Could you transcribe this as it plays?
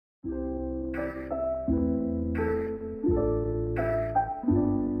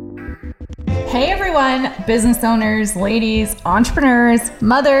Hey everyone, business owners, ladies, entrepreneurs,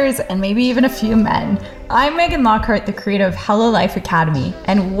 mothers, and maybe even a few men. I'm Megan Lockhart, the creator of Hello Life Academy,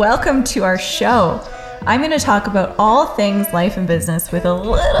 and welcome to our show. I'm going to talk about all things life and business with a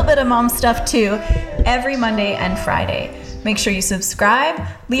little bit of mom stuff too, every Monday and Friday. Make sure you subscribe,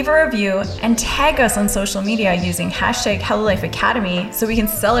 leave a review, and tag us on social media using hashtag Hello Life Academy so we can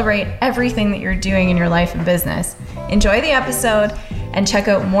celebrate everything that you're doing in your life and business. Enjoy the episode and check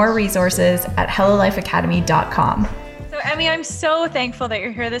out more resources at hellolifeacademy.com. So Emmy, I'm so thankful that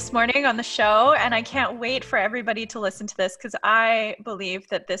you're here this morning on the show, and I can't wait for everybody to listen to this because I believe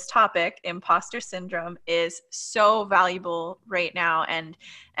that this topic, imposter syndrome, is so valuable right now, and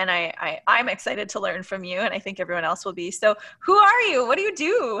I'm excited to learn from you, and I think everyone else will be. So who are you? What do you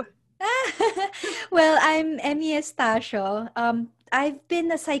do? Well, I'm Emmy Estacio. I've been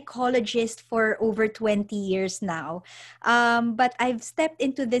a psychologist for over 20 years now, but I've stepped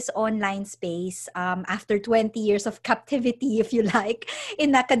into this online space after 20 years of captivity, if you like,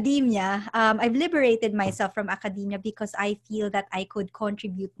 in academia. I've liberated myself from academia because I feel that I could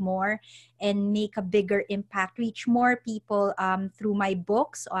contribute more and make a bigger impact, reach more people through my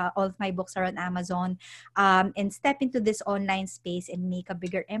books. All of my books are on Amazon, and step into this online space and make a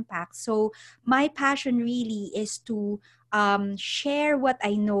bigger impact. So my passion really is to share what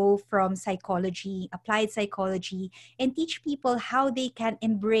I know from psychology, applied psychology, and teach people how they can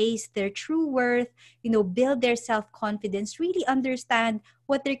embrace their true worth, build their self-confidence, really understand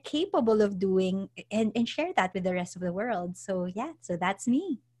what they're capable of doing, and share that with the rest of the world. So so that's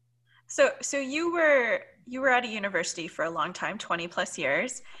me. So you were at a university for a long time, 20 plus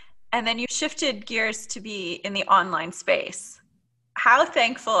years, and then you shifted gears to be in the online space. How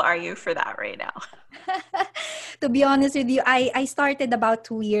thankful are you for that right now? To be honest with you, I started about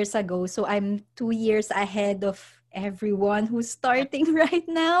 2 years ago. So I'm 2 years ahead of everyone who's starting right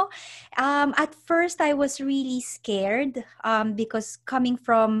now. At first, I was really scared because coming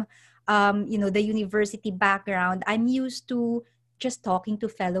from, the university background, I'm used to just talking to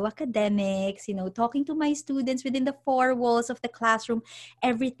fellow academics, talking to my students within the four walls of the classroom.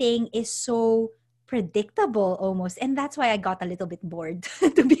 Everything is so predictable almost, and that's why I got a little bit bored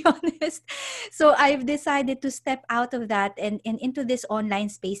to be honest. So I've decided to step out of that and into this online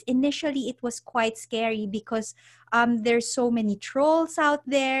space. Initially it was quite scary because there's so many trolls out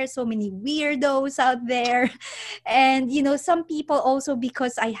there, so many weirdos out there and some people also,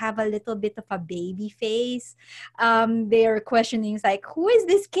 because I have a little bit of a baby face, they're questioning like, who is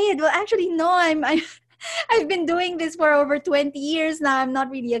this kid? Well, actually no, I've been doing this for over 20 years now. I'm not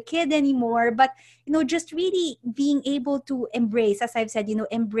really a kid anymore, but just really being able to embrace, as I've said,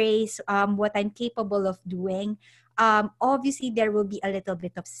 embrace what I'm capable of doing. Obviously, there will be a little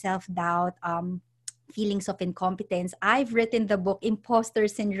bit of self-doubt, feelings of incompetence. I've written the book Imposter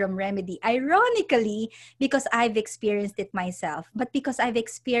Syndrome Remedy, ironically, because I've experienced it myself. But because I've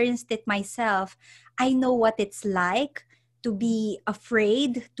experienced it myself, I know what it's like to be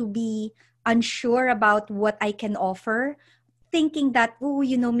afraid, to be unsure about what I can offer, thinking that,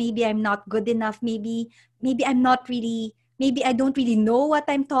 maybe I'm not good enough, maybe I'm not really, maybe I don't really know what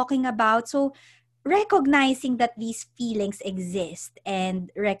I'm talking about. So recognizing that these feelings exist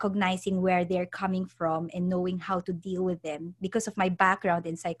and recognizing where they're coming from and knowing how to deal with them, because of my background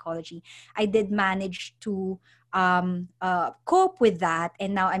in psychology, I did manage to cope with that,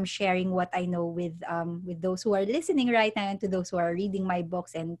 and now I'm sharing what I know with those who are listening right now, and to those who are reading my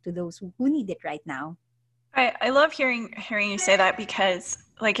books, and to those who need it right now. I love hearing you say that, because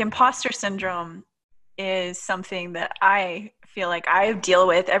like imposter syndrome is something that I feel like I deal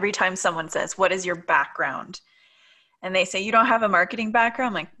with every time someone says, what is your background? And they say, you don't have a marketing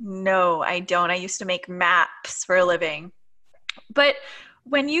background? I'm like, no, I don't. I used to make maps for a living. But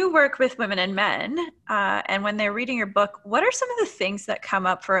when you work with women and men, and when they're reading your book, what are some of the things that come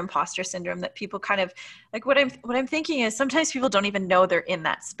up for imposter syndrome that people kind of like? What I'm thinking is sometimes people don't even know they're in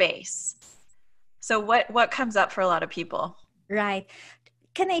that space. So what comes up for a lot of people? Right.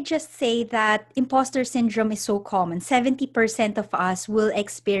 Can I just say that imposter syndrome is so common? 70% of us will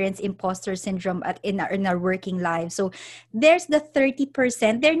experience imposter syndrome in our working lives. So there's the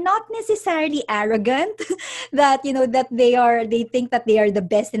 30%. They're not necessarily arrogant that, that they think that they are the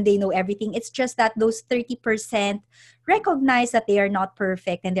best and they know everything. It's just that those 30% recognize that they are not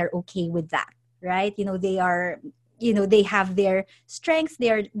perfect and they're okay with that, right? They are, they have their strengths,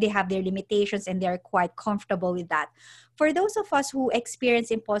 they have their limitations, and they're quite comfortable with that. For those of us who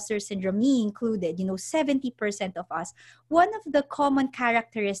experience imposter syndrome, me included, 70% of us, one of the common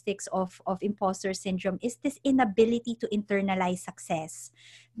characteristics of imposter syndrome is this inability to internalize success.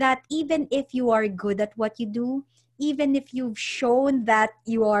 That even if you are good at what you do, even if you've shown that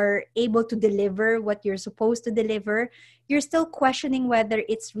you are able to deliver what you're supposed to deliver, you're still questioning whether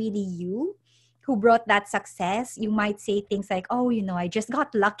it's really you who brought that success. You might say things like, oh, I just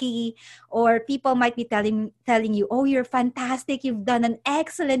got lucky. Or people might be telling you, oh, you're fantastic, you've done an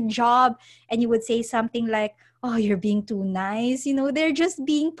excellent job. And you would say something like, oh, you're being too nice. They're just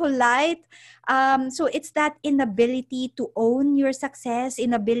being polite. So it's that inability to own your success,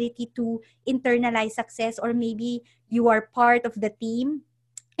 inability to internalize success, or maybe you are part of the team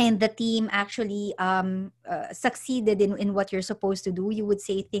and the team actually succeeded in what you're supposed to do. You would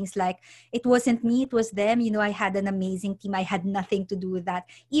say things like, it wasn't me, it was them. I had an amazing team. I had nothing to do with that.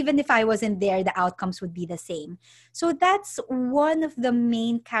 Even if I wasn't there, the outcomes would be the same. So that's one of the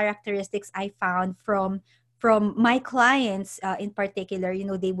main characteristics I found from my clients in particular.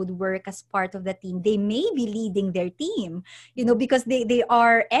 They would work as part of the team. They may be leading their team, because they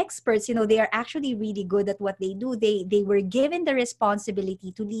are experts. They are actually really good at what they do. They were given the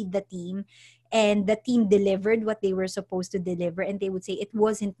responsibility to lead the team, and the team delivered what they were supposed to deliver. And they would say, it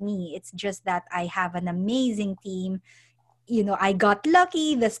wasn't me, it's just that I have an amazing team. I got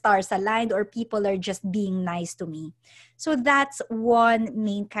lucky, the stars aligned, or people are just being nice to me. So that's one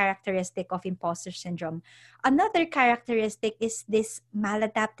main characteristic of imposter syndrome. Another characteristic is this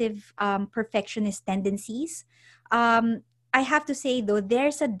maladaptive perfectionist tendencies. I have to say, though,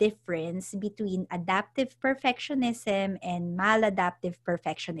 there's a difference between adaptive perfectionism and maladaptive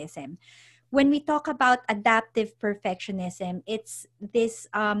perfectionism. When we talk about adaptive perfectionism, it's this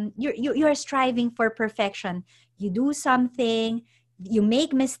you're striving for perfection. You do something, you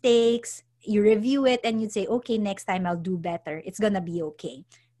make mistakes, you review it, and you say, okay, next time I'll do better, it's gonna be okay.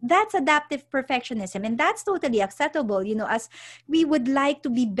 That's adaptive perfectionism, and that's totally acceptable. As we would like to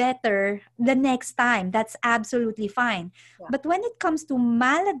be better the next time, that's absolutely fine. Yeah. But when it comes to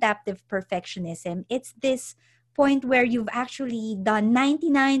maladaptive perfectionism, it's this point where you've actually done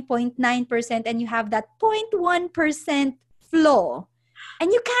 99.9% and you have that 0.1% flaw,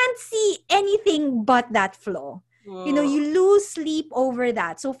 and you can't see anything but that flaw. You lose sleep over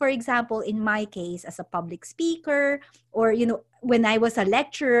that. So for example, in my case, as a public speaker, or when I was a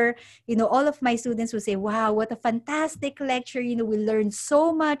lecturer, all of my students would say, wow, what a fantastic lecture, we learned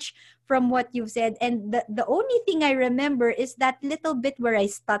so much from what you've said. And the only thing I remember is that little bit where I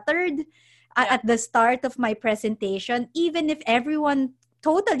stuttered at the start of my presentation, even if everyone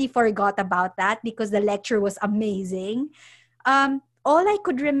totally forgot about that because the lecture was amazing. All I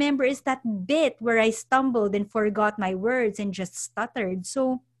could remember is that bit where I stumbled and forgot my words and just stuttered.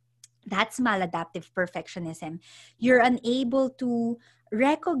 So that's maladaptive perfectionism. You're unable to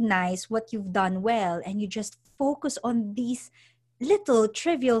recognize what you've done well, and you just focus on these little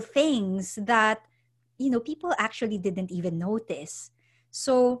trivial things that people actually didn't even notice.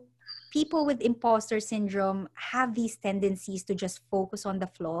 So people with imposter syndrome have these tendencies to just focus on the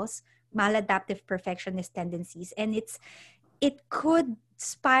flaws, maladaptive perfectionist tendencies, and it could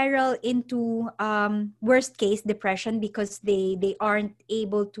spiral into worst case depression because they aren't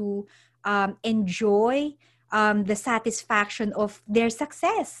able to enjoy the satisfaction of their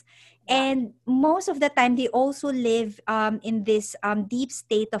success. And most of the time, they also live in this deep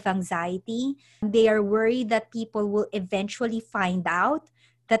state of anxiety. They are worried that people will eventually find out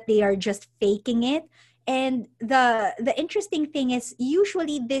that they are just faking it. And the interesting thing is,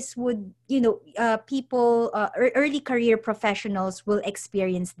 usually this would, people, early career professionals will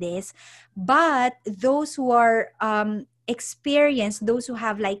experience this. But those who are experienced, those who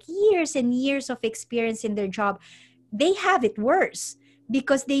have like years and years of experience in their job, they have it worse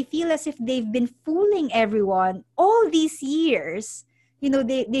because they feel as if they've been fooling everyone all these years.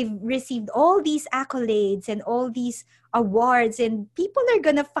 They've received all these accolades and all these awards, and people are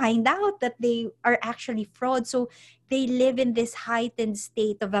gonna find out that they are actually fraud. So they live in this heightened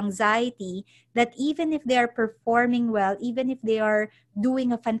state of anxiety that even if they are performing well, even if they are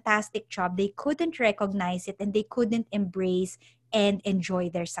doing a fantastic job, they couldn't recognize it and they couldn't embrace and enjoy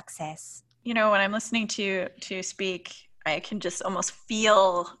their success. When I'm listening to speak, I can just almost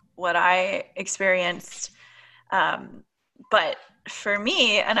feel what I experienced. But for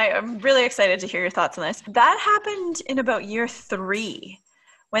me, and I'm really excited to hear your thoughts on this, that happened in about year 3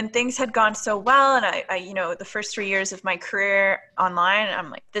 when things had gone so well. And I the first 3 years of my career online,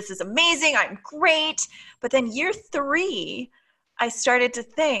 I'm like, this is amazing, I'm great. But then year 3, I started to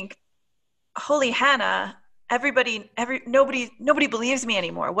think, holy Hannah, nobody believes me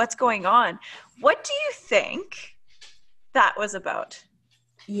anymore. What's going on? What do you think that was about?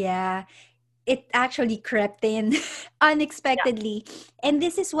 Yeah, it actually crept in unexpectedly. And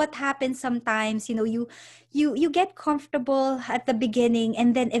this is what happens sometimes. You get comfortable at the beginning,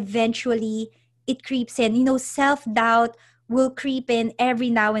 and then eventually it creeps in. You know, self-doubt will creep in every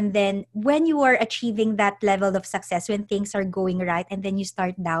now and then when you are achieving that level of success, when things are going right, and then you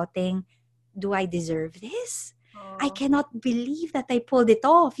start doubting, do I deserve this? I Oh. cannot believe that I pulled it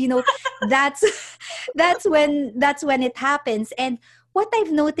off. You know, that's that's when it happens. And what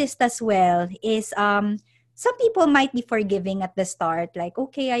I've noticed as well is some people might be forgiving at the start, like,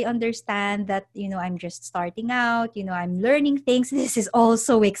 okay, I understand that, you know, I'm just starting out, you know, I'm learning things. This is all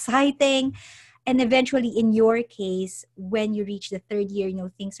so exciting. And eventually, in your case, when you reach the third year, you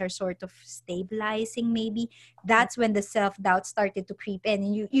know, things are sort of stabilizing maybe. That's when the self-doubt started to creep in,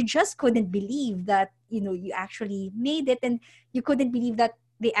 and you just couldn't believe that, you know, you actually made it, and you couldn't believe that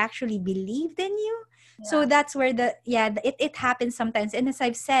they actually believed in you. So Yeah. that's where it happens sometimes. And as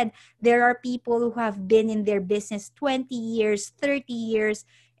I've said, there are people who have been in their business 20 years, 30 years,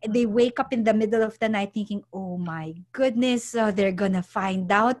 and they wake up in the middle of the night thinking, oh my goodness, they're gonna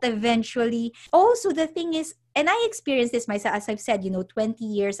find out eventually. Also, the thing is, and I experienced this myself, as I've said, you know, 20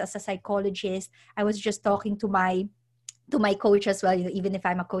 years as a psychologist. I was just talking to my coach as well. You know, even if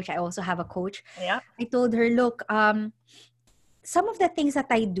I'm a coach, I also have a coach. Yeah. I told her, look, some of the things that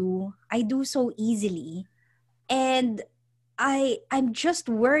I do so easily, and I'm just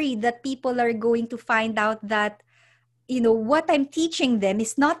worried that people are going to find out that, you know, what I'm teaching them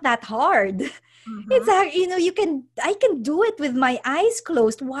is not that hard. It's Mm-hmm. you know, I can do it with my eyes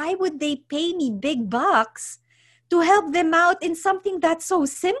closed. Why would they pay me big bucks to help them out in something that's so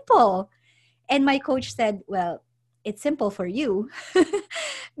simple? And my coach said, well, it's simple for you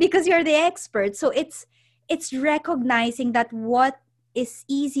because you're the expert. So it's recognizing that what is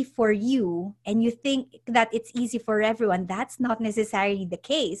easy for you, and you think that it's easy for everyone, that's not necessarily the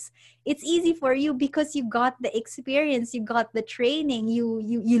case. It's easy for you because you got the experience, you got the training, you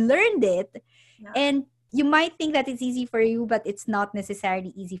learned it. Yeah. And you might think that it's easy for you, but it's not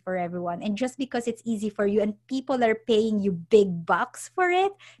necessarily easy for everyone. And just because it's easy for you and people are paying you big bucks for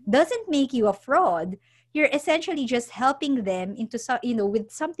it doesn't make you a fraud. You're essentially just helping them into you know,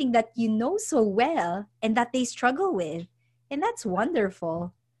 with something that you know so well and that they struggle with. And that's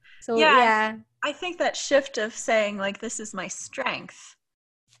wonderful. So Yeah. yeah. I think that shift of saying, like, this is my strength,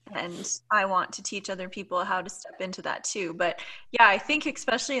 and I want to teach other people how to step into that too. But yeah, I think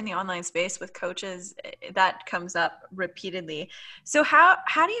especially in the online space with coaches, that comes up repeatedly. So how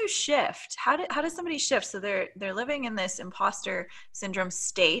do you shift? How does somebody shift? So they're living in this imposter syndrome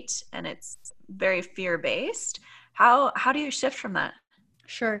state, and it's very fear based. How do you shift from that?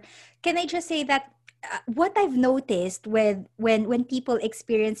 Sure. Can I just say that what I've noticed with when people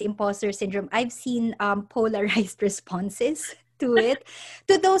experience imposter syndrome, I've seen polarized responses to it.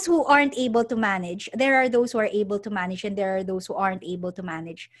 To those who aren't able to manage, there are those who are able to manage, and there are those who aren't able to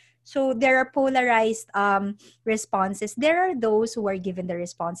manage. So there are polarized responses. There are those who are given the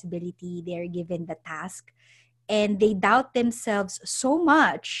responsibility, they are given the task, and they doubt themselves so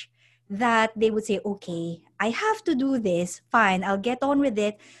much that they would say, okay, I have to do this. Fine, I'll get on with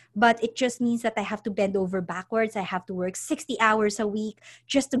it. But it just means that I have to bend over backwards. I have to work 60 hours a week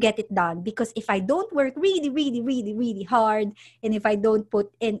just to get it done. Because if I don't work really, really, really, really hard, and if I don't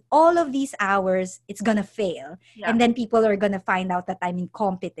put in all of these hours, it's going to fail. Yeah. And then people are going to find out that I'm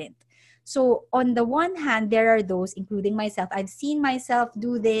incompetent. So on the one hand, there are those, including myself. I've seen myself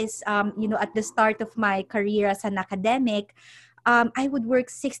do this. You know, at the start of my career as an academic, I would work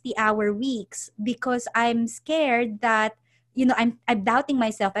 60-hour weeks because I'm scared that, you know, I'm doubting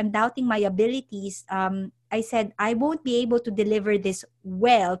myself. I'm doubting my abilities. I said I won't be able to deliver this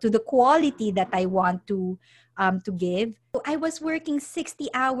well to the quality that I want to give. So I was working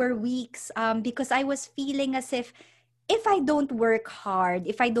 60-hour weeks because I was feeling as if I don't work hard,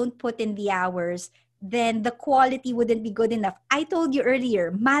 if I don't put in the hours, then the quality wouldn't be good enough. I told you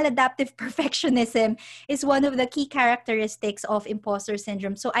earlier, maladaptive perfectionism is one of the key characteristics of imposter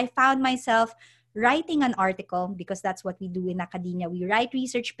syndrome. So I found myself writing an article, because that's what we do in academia. We write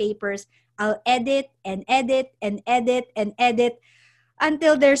research papers. I'll edit and edit and edit and edit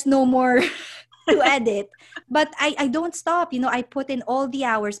until there's no more to edit. But I don't stop. You know, I put in all the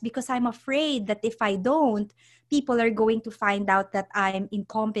hours because I'm afraid that if I don't, people are going to find out that I'm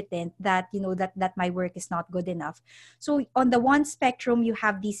incompetent, that, you know, that my work is not good enough. So on the one spectrum, you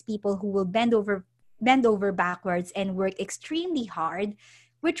have these people who will bend over backwards and work extremely hard,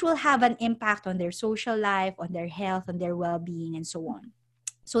 which will have an impact on their social life, on their health, on their well-being, and so on.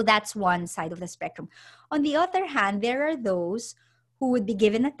 So that's one side of the spectrum. On the other hand, there are those who would be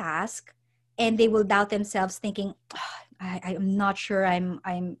given a task and they will doubt themselves, thinking, I'm not sure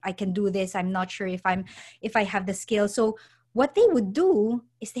I can do this. I'm not sure if I have the skill. So what they would do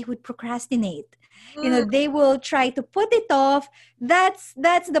is they would procrastinate. They will try to put it off. That's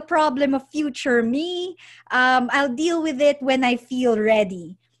the problem of future me. I'll deal with it when I feel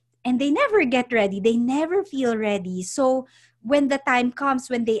ready. And they never get ready. They never feel ready. So when the time comes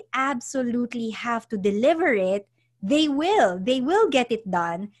when they absolutely have to deliver it, they will get it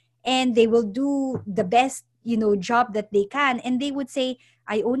done, and they will do the best job that they can. And they would say,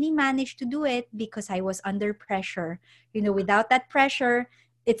 I only managed to do it because I was under pressure. Without that pressure,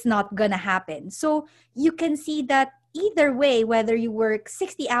 it's not gonna happen. So you can see that either way, whether you work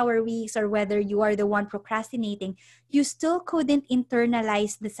 60-hour weeks or whether you are the one procrastinating, you still couldn't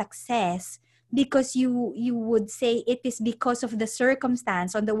internalize the success, because you would say it is because of the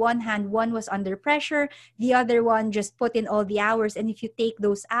circumstance. On the one hand, one was under pressure, the other one just put in all the hours, and if you take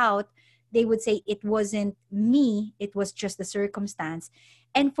those out, they would say it wasn't me, it was just the circumstance.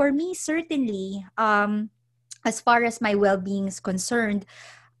 And for me, certainly, as far as my well-being is concerned,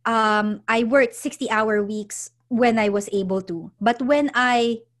 I worked 60-hour weeks when I was able to. But when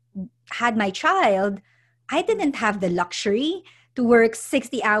I had my child, I didn't have the luxury to work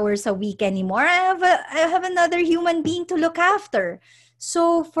 60 hours a week anymore. I have another human being to look after.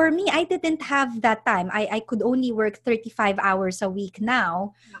 So for me, I didn't have that time. I could only work 35 hours a week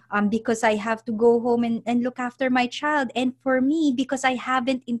now, because I have to go home and look after my child. And for me, because I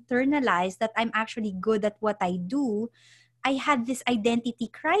haven't internalized that I'm actually good at what I do, I had this identity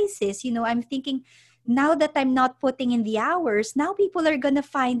crisis. I'm thinking, now that I'm not putting in the hours, now people are going to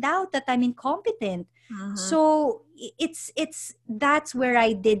find out that I'm incompetent. So it's that's where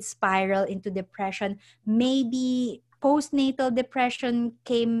I did spiral into depression. Maybe postnatal depression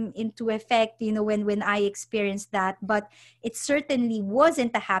came into effect, when I experienced that, but it certainly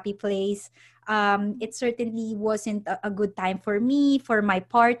wasn't a happy place. It certainly wasn't a good time for me, for my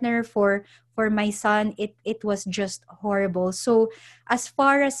partner, for my son. It was just horrible. So as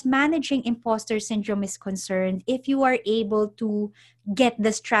far as managing imposter syndrome is concerned, if you are able to get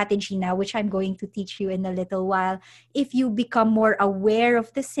the strategy now, which I'm going to teach you in a little while, if you become more aware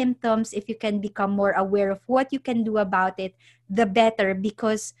of the symptoms, if you can become more aware of what you can do about it, the better,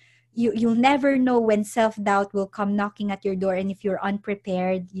 because you'll never know when self-doubt will come knocking at your door. And if you're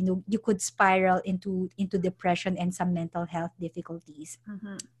unprepared, you could spiral into depression and some mental health difficulties.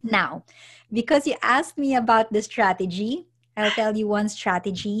 Now, because you asked me about the strategy, I'll tell you one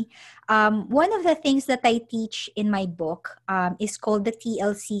strategy. One of the things that I teach in my book is called the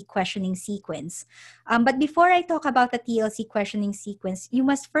TLC questioning sequence. But before I talk about the TLC questioning sequence, you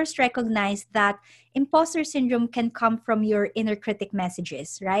must first recognize that imposter syndrome can come from your inner critic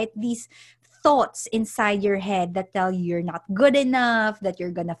messages, right? These thoughts inside your head that tell you you're not good enough, that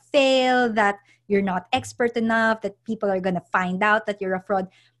you're going to fail, that you're not expert enough, that people are going to find out that you're a fraud.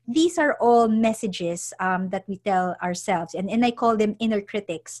 These are all messages that we tell ourselves, and I call them inner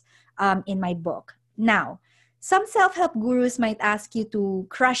critics in my book. Now, some self-help gurus might ask you to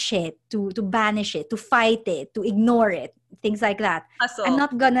crush it, to banish it, to fight it, to ignore it, things like that. Hustle. I'm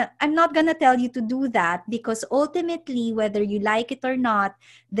not gonna tell you to do that, because ultimately, whether you like it or not,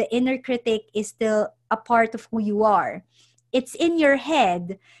 the inner critic is still a part of who you are. It's in your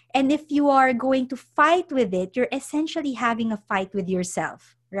head, and if you are going to fight with it, you're essentially having a fight with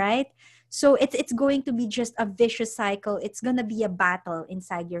yourself, right? So it's going to be just a vicious cycle. It's going to be a battle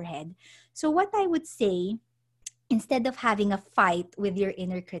inside your head. So what I would say, instead of having a fight with your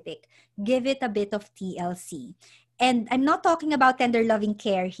inner critic, give it a bit of TLC. And I'm not talking about tender loving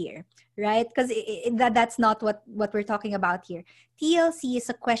care here, right? Because that's not what we're talking about here. TLC is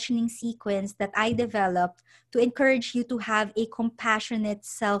a questioning sequence that I developed to encourage you to have a compassionate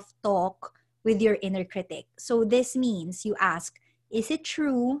self-talk with your inner critic. So this means you ask, is it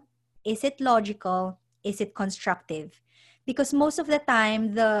true? Is it logical? Is it constructive? Because most of the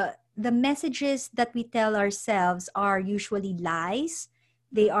time, the messages that we tell ourselves are usually lies.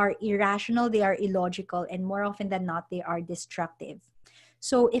 They are irrational, they are illogical, and more often than not, they are destructive.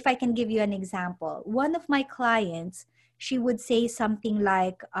 So if I can give you an example, one of my clients, she would say something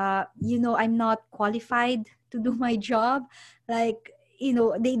like, I'm not qualified to do my job. Like,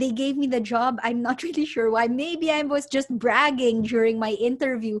 they gave me the job. I'm not really sure why. Maybe I was just bragging during my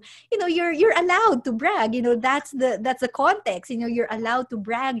interview. You're allowed to brag. That's the context. You're allowed to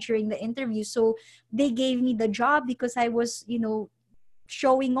brag during the interview. So they gave me the job because I was,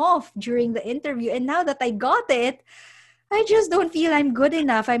 showing off during the interview. And now that I got it, I just don't feel I'm good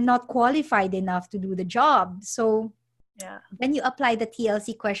enough. I'm not qualified enough to do the job. So when you apply the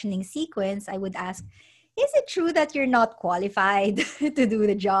TLC questioning sequence, I would ask, is it true that you're not qualified to do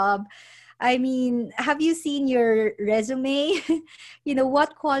the job? I mean, have you seen your resume?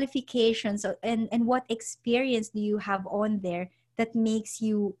 What qualifications and what experience do you have on there that makes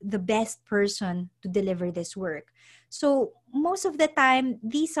you the best person to deliver this work. So most of the time,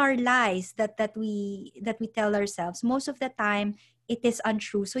 these are lies that we tell ourselves. Most of the time, it is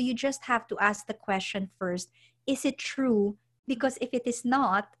untrue. So you just have to ask the question first: is it true? Because if it is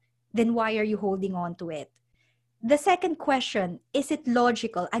not, then why are you holding on to it? The second question, is it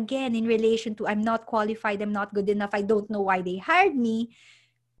logical? Again, in relation to I'm not qualified, I'm not good enough, I don't know why they hired me.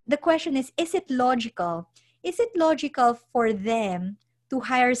 The question is it logical? Is it logical for them to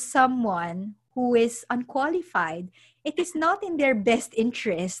hire someone who is unqualified? It is not in their best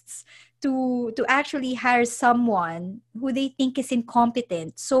interests to actually hire someone who they think is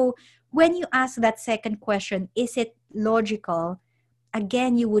incompetent. So when you ask that second question, is it logical?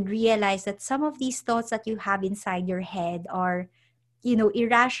 Again, you would realize that some of these thoughts that you have inside your head are,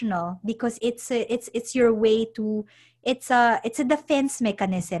 irrational, because it's your way to, it's a defense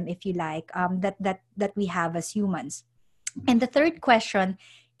mechanism, if you like, that we have as humans. And the third question,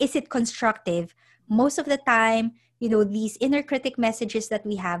 is it constructive? Most of the time, these inner critic messages that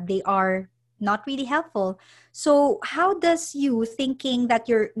we have, they are not really helpful. So how does you thinking that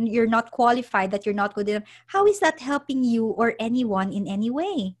you're not qualified, that you're not good enough, how is that helping you or anyone in any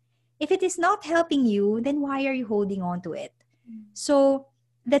way? If it is not helping you, then why are you holding on to it? So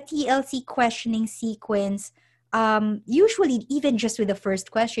the TLC questioning sequence, usually even just with the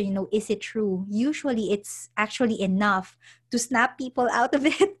first question, is it true? Usually it's actually enough to snap people out of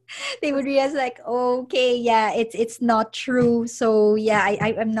it. They would realize like, okay, yeah, it's not true. So yeah,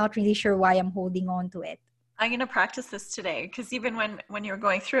 I'm not really sure why I'm holding on to it. I'm going to practice this today, because even when you were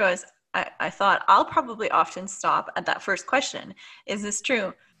going through us, I thought I'll probably often stop at that first question. Is this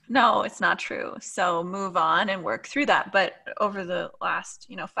true? No, it's not true. So move on and work through that. But over the last,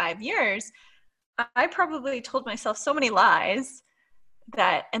 5 years, I probably told myself so many lies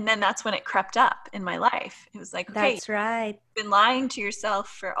and then that's when it crept up in my life. It was like, okay, That's right. you've been lying to yourself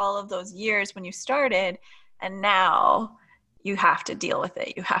for all of those years when you started, and now you have to deal with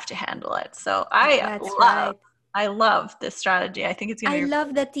it. You have to handle it. So That's right. I love this strategy. I think it's going I to be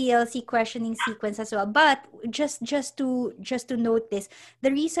love the TLC questioning sequence as well. But just to note this,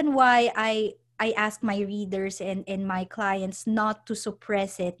 the reason why I ask my readers and my clients not to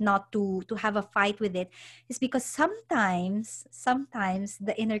suppress it, not to have a fight with it, is because sometimes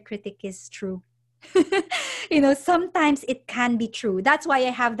the inner critic is true. Sometimes it can be true. That's why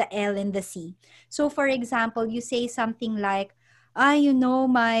I have the L and the C. So for example, you say something like,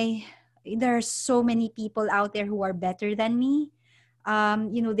 my there are so many people out there who are better than me.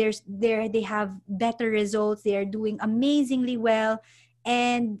 They have better results, they are doing amazingly well,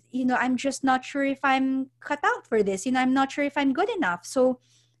 and I'm just not sure if I'm cut out for this. I'm not sure if I'm good enough. So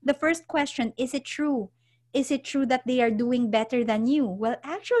the first question, is it true? Is it true that they are doing better than you? Well,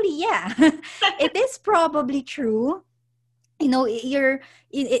 actually, yeah. It is probably true.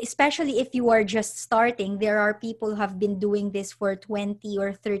 Especially if you are just starting, there are people who have been doing this for 20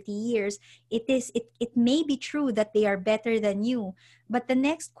 or 30 years. It may be true that they are better than you, but the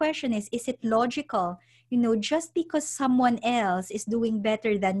next question is it logical? Just because someone else is doing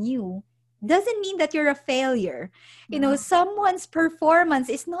better than you doesn't mean that you're a failure. Someone's performance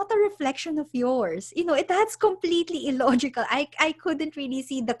is not a reflection of yours. That's completely illogical. I couldn't really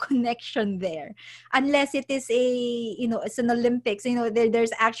see the connection there, unless it is it's an Olympics.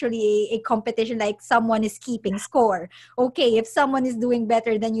 There's actually a competition, like someone is keeping score. Okay, if someone is doing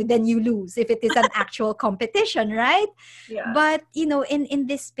better than you, then you lose, if it is an actual competition, right? yeah. But in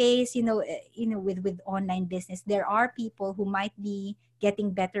this space, with online business, there are people who might be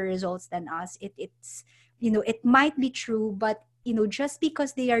getting better results than us. It might be true, but just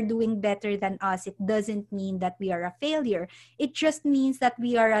because they are doing better than us, it doesn't mean that we are a failure. It just means that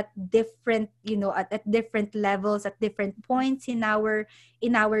we are at different, at different levels, at different points in our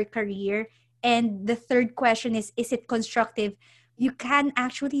career. And the third question is it constructive? You can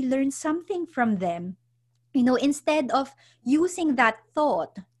actually learn something from them. Instead of using that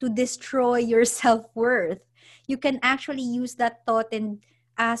thought to destroy your self-worth, you can actually use that thought and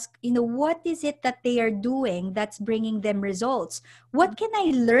ask, what is it that they are doing that's bringing them results? What can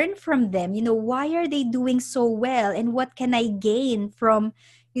I learn from them? Why are they doing so well? And what can I gain from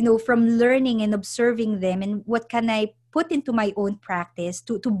learning and observing them? And what can I put into my own practice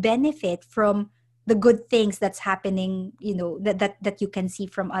to benefit from the good things that's happening, that you can see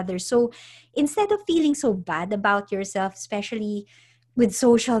from others. So instead of feeling so bad about yourself, especially with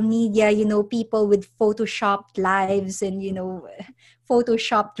social media, people with photoshopped lives and,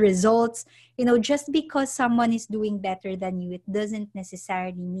 photoshopped results, just because someone is doing better than you, it doesn't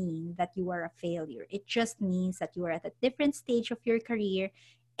necessarily mean that you are a failure. It just means that you are at a different stage of your career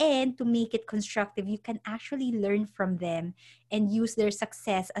And to make it constructive, you can actually learn from them and use their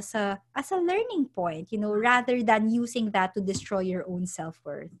success as a learning point, rather than using that to destroy your own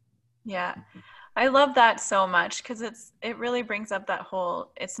self-worth. Yeah. I love that so much because it really brings up that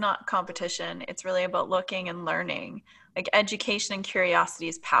whole, it's not competition. It's really about looking and learning. Like education and curiosity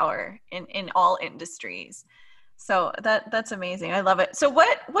is power in all industries. So that's amazing. I love it. So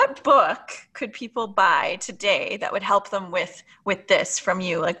what book could people buy today that would help them with this from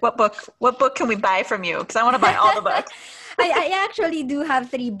you? Like what book can we buy from you? Because I want to buy all the books. I actually do have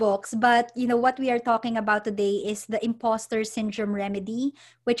 3 books, but what we are talking about today is the Imposter Syndrome Remedy,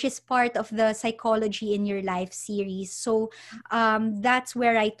 which is part of the Psychology in Your Life series. So that's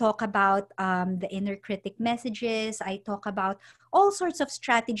where I talk about the inner critic messages. I talk about all sorts of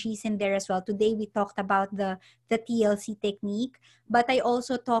strategies in there as well. Today we talked about the TLC technique, but I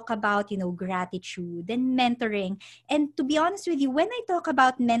also talk about, gratitude and mentoring. And to be honest with you, when I talk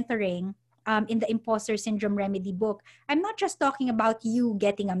about mentoring, in the Imposter Syndrome Remedy book, I'm not just talking about you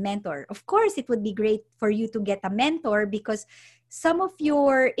getting a mentor. Of course, it would be great for you to get a mentor because some of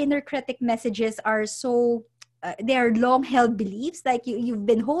your inner critic messages are so, they are long-held beliefs. Like you've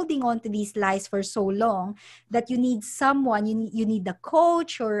been holding on to these lies for so long that you need someone, you need a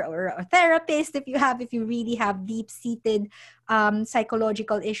coach or a therapist if you really have deep-seated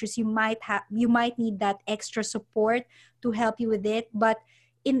psychological issues. You might need that extra support to help you with it. But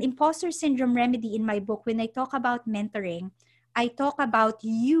in Imposter Syndrome Remedy, in my book, when I talk about mentoring, I talk about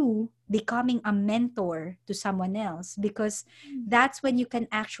you becoming a mentor to someone else, because that's when you can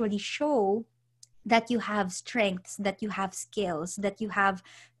actually show that you have strengths, that you have skills, that you have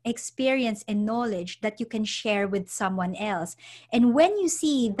experience and knowledge that you can share with someone else. And when you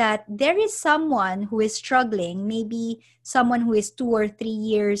see that there is someone who is struggling, maybe someone who is 2 or 3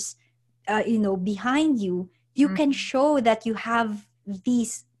 years, behind you, you can show that you have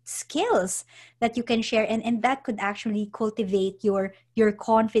these skills that you can share, and that could actually cultivate your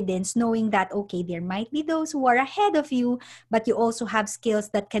confidence, knowing that, okay, there might be those who are ahead of you, but you also have skills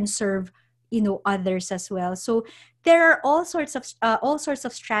that can serve others as well. So there are all sorts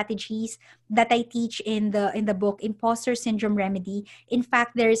of strategies that I teach in the book Imposter Syndrome Remedy. In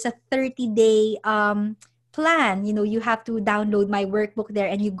fact, there is a 30-day plan. You have to download my workbook there,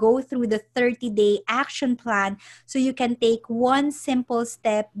 and you go through the 30-day action plan so you can take one simple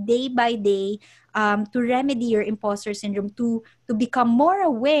step day by day to remedy your imposter syndrome, to become more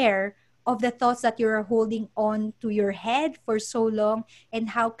aware of the thoughts that you're holding on to your head for so long, and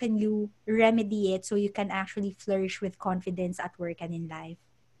how can you remedy it so you can actually flourish with confidence at work and in life.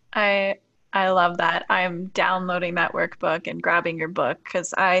 I love that. I'm downloading that workbook and grabbing your book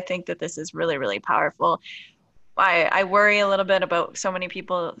because I think that this is really, really powerful. I worry a little bit about so many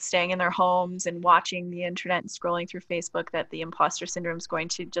people staying in their homes and watching the internet and scrolling through Facebook that the imposter syndrome is going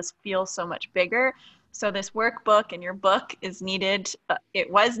to just feel so much bigger. So this workbook and your book is needed. It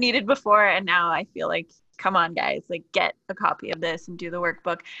was needed before, and now I feel like, come on, guys, like get a copy of this and do the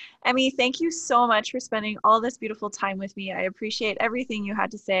workbook. Emmy, thank you so much for spending all this beautiful time with me. I appreciate everything you had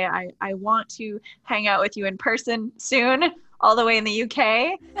to say. I want to hang out with you in person soon, all the way in the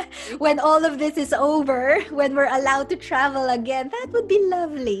UK. When all of this is over, when we're allowed to travel again, that would be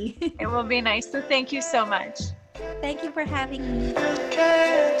lovely. It will be nice. So thank you so much. Thank you for having me.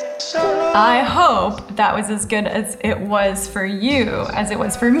 I hope that was as good as it was for you as it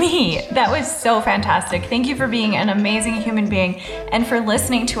was for me. That was so fantastic. Thank you for being an amazing human being and for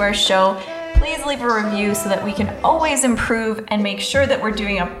listening to our show. Please leave a review so that we can always improve and make sure that we're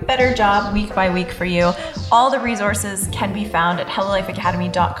doing a better job week by week for you. All the resources can be found at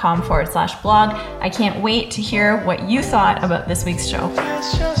hellolifeacademy.com/blog. I can't wait to hear what you thought about this week's show.